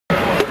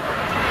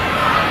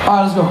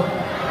Alright, let's go.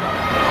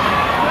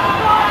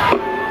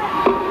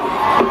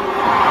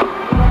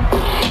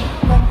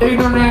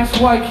 Ignorant ass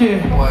white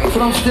kid,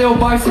 but I'm still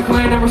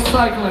bicycling and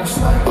recycling.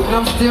 And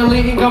I'm still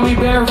eating gummy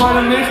bear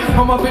vitamins.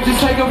 All my bitches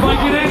take a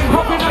Vicodin,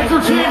 pumping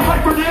nitrogen,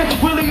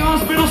 hypernet. Willie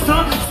Owens, middle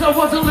son, still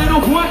was a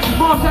little boy.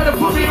 Mom's had to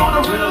put me on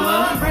a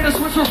Ritalin. Made a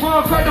switch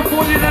around, cracked the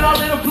 40, then I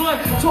lit a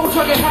blunt. Told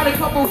Chuck had a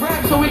couple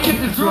raps, so we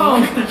kicked the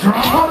drum.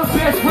 All the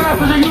best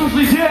rappers are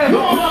usually dead.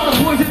 But all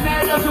the boys in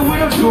that nothing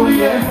with a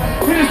Juliet.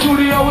 In the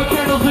studio with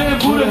candles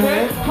and Buddha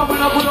head. Coming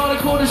up with all the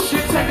coldest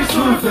shit, take it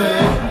to the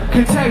bed.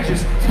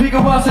 Contagious, speak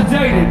about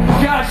sedated.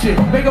 Gotcha,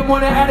 make them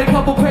wanna add a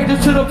couple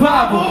pages to the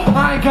Bible.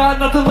 I ain't got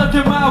nothing left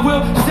in my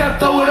will. Step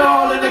throw it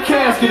all in the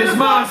casket, it's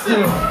mine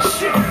still.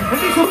 Shit, I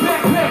need some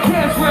backpack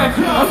cash rap.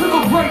 I took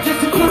a break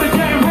just to do the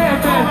game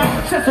half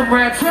man. Set some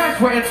rat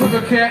trash, went and took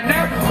a cat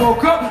nap.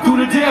 Woke up, threw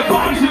the dead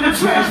bodies in the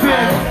trash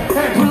bag.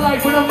 Ain't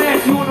polite, but I'm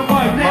nasty on the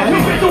mic. You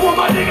bitch the one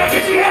my nigga, I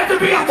guess she had to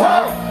be a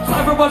word.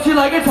 Cypher, but she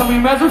like it, tell me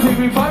master, take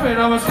me five,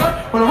 and I'm a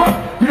scut. When I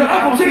rock, you know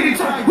I'm on TV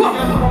time.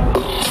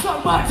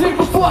 Suck my dick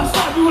before I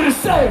slap you in the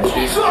same.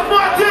 Suck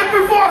my dick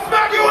before I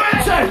smack you in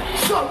the same.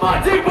 Suck my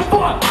dick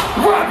before I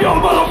grab your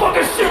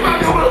motherfucking shit,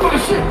 grab your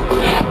motherfucking shit.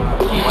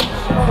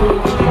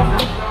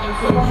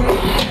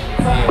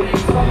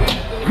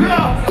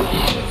 Yeah.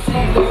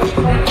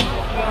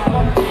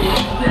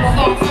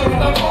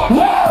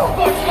 Woo!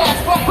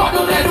 I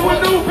know that to a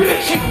new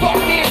bitch.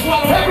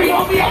 Every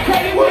homie I'm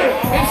cutting with.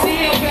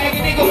 MCL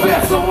bagging nigga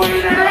best some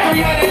weed in it.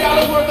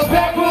 $300 worth of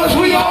backwoods,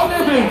 we all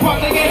living. Fuck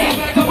the game,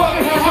 back to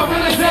fucking hell, I'm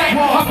really saying.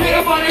 I'm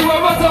paying money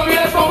where my tongue,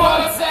 that's my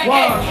wallet. $250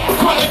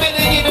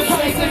 in the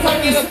face and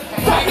turkey the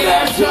packet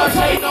ass judge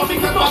hating on me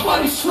cause my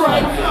money's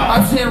straight.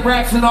 I'm 10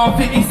 racks in all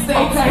 50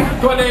 states. Okay.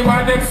 Go name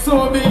right next to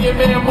a million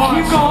man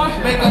march. Keep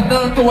going. Make a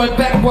nun throw it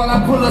back while I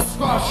pull a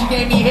scarf. She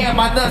gave me hair,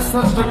 my nuts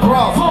touched the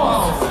grass.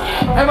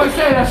 Everybody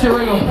say that shit,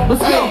 Ringo.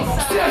 Let's go.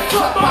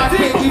 Suck my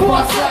dick before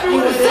I slap you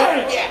with it.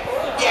 Yeah.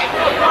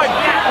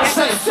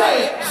 Say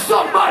it.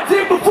 Suck my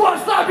dick before I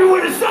slap you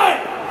with it. Say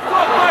it.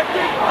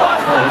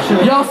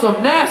 Y'all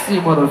some nasty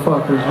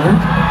motherfuckers, man.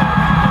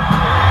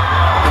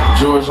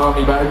 George on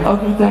me, baby.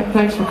 Okay,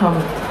 thanks for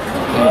coming.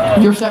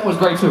 Your set was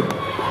great too.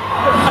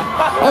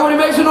 Everybody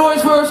make some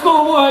noise for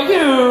Schoolboy.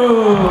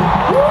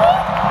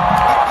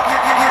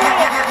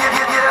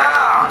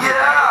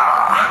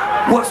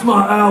 What's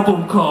my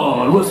album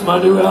called? What's my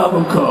new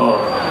album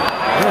called?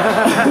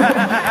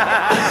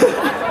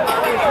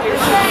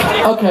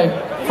 Okay,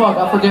 fuck,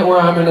 I forget where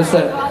I'm in the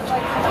set.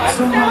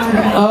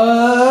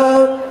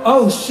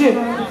 Oh shit.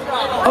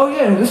 Oh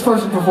yeah, this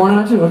person performing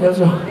that too. Okay, let's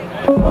go.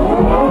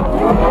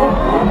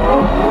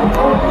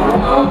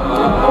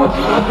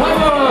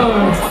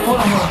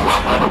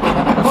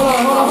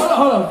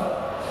 Hold on.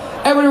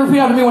 Everybody repeat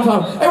after me one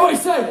time. Everybody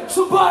say,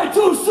 somebody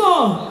do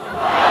some.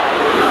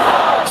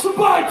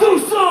 Somebody do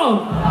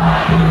some.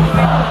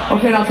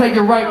 Okay, now take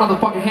your right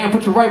motherfucking hand,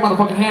 put your right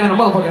motherfucking hand in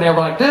the motherfucking air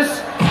like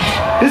this.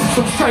 This is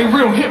some straight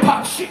real hip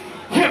hop shit.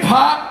 Hip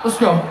hop. Let's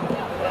go.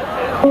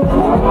 Oh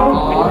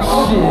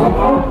shit.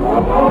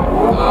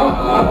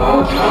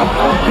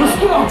 Let's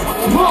go.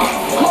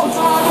 Close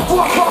my eyes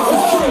before I cross the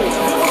street.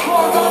 The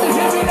car got to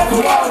hit me, that's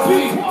what I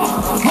beat.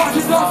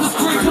 Watching down the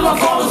street till I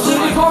fall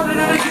asleep. It's harder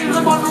than it is,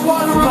 I'm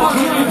underwater in my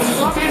dreams.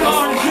 I'm in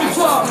on the shit's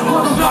up,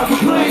 I'm not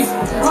complete.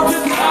 I'm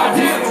just an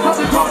idea,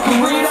 nothing wrong to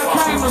read. I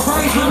came to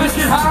raise the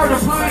mission higher to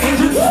find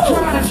engines.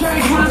 Trying to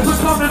change when it's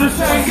becoming the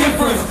same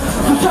difference.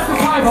 So check the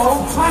pipe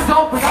hole, I'm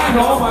dope and I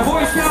know. My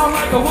voice sound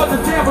like I was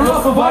a sample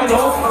of a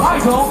vital. I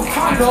know,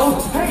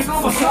 hanging on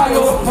my side,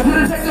 I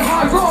didn't take the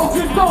high road,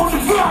 just going to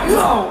fly,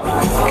 yo.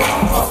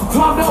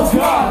 I'm no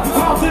god,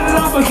 I'm thinking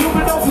I'm a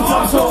human, no cause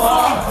I'm so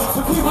hard.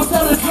 The people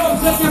selling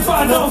drugs, they can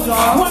find no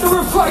God. Wonder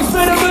if Christ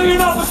made $1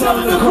 million off of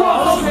selling the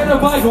cross. Okay, the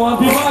bygone,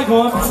 be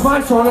bygone,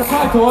 my turn, it's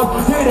icon.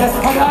 Day that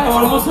I die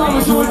on, I'm a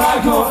service to an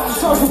icon.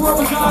 Search the world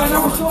was dying,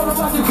 and we're sort of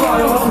about to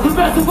cry on. The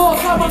best of all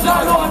time, I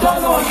die on.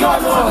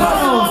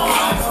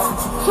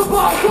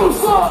 Somebody do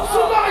something,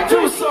 somebody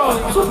do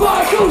something,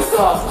 somebody do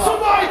something,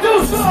 somebody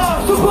do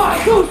something, somebody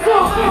do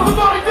something,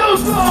 somebody do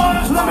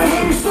something. Let me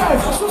hear you say,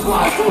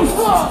 somebody do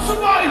something,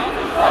 somebody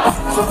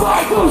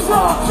do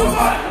something,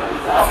 somebody.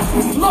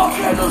 Los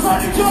Angeles, I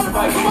need y'all to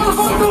make some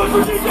motherfucking noise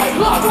for DJ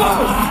Clock.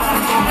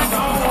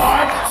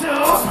 1, 2,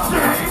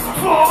 3,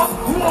 4,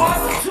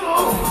 1, 2,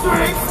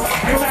 3.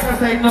 Ain't not gonna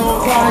take no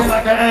party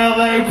like a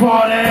LA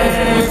party.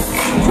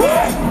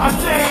 I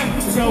said,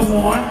 go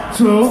 1,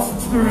 2,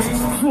 3,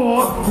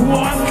 4,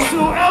 1,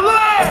 2,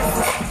 LA.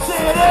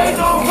 Say it ain't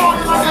no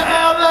party like a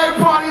LA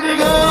party,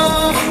 nigga.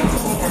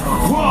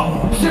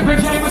 Whoa. Shit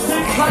became a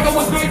thing like I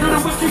was major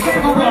than whiskey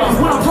came around.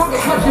 When I'm drunk, I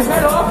cut your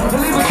head off and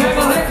leave a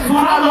dangling.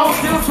 When I know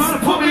still trying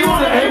to put me on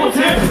the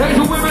Ableton.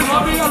 Asian women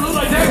love me, I look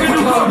like David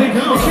Duchovny. In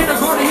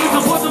kindergarten, used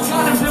to put some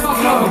condoms in my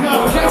cover.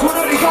 Can't put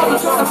any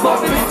colors trying to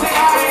fuck me. Say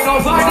I ain't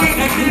nobody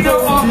and neither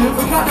one.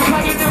 We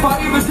contemplating if I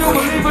even still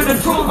believe in the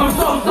truth. I'm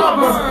so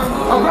stubborn.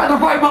 I'd rather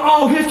write my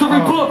own history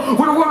book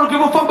where the world don't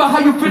give a fuck about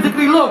how you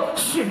physically look.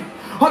 Shit.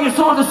 All your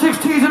songs are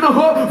 16s in the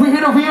hook. We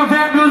here to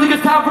reinvent music.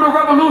 It's time for the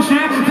revolution.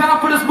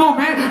 Time for this move.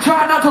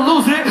 not to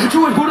lose it.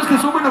 Jewish Buddhists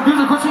consuming the views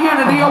of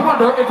Christianity. I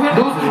wonder if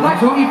Hindus like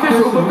to eat fish,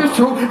 but if it's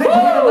true, they can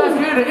hear the last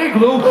year in the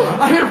igloo.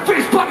 I hear the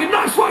fish fucking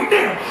nice right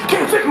now.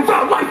 Can't figure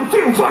out life and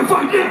feel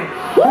right now.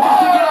 If I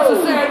think it out so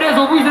sad, there's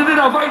a reason that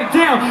I write it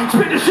down.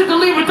 Spit the shit to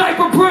leave a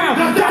diaper brown.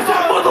 That's how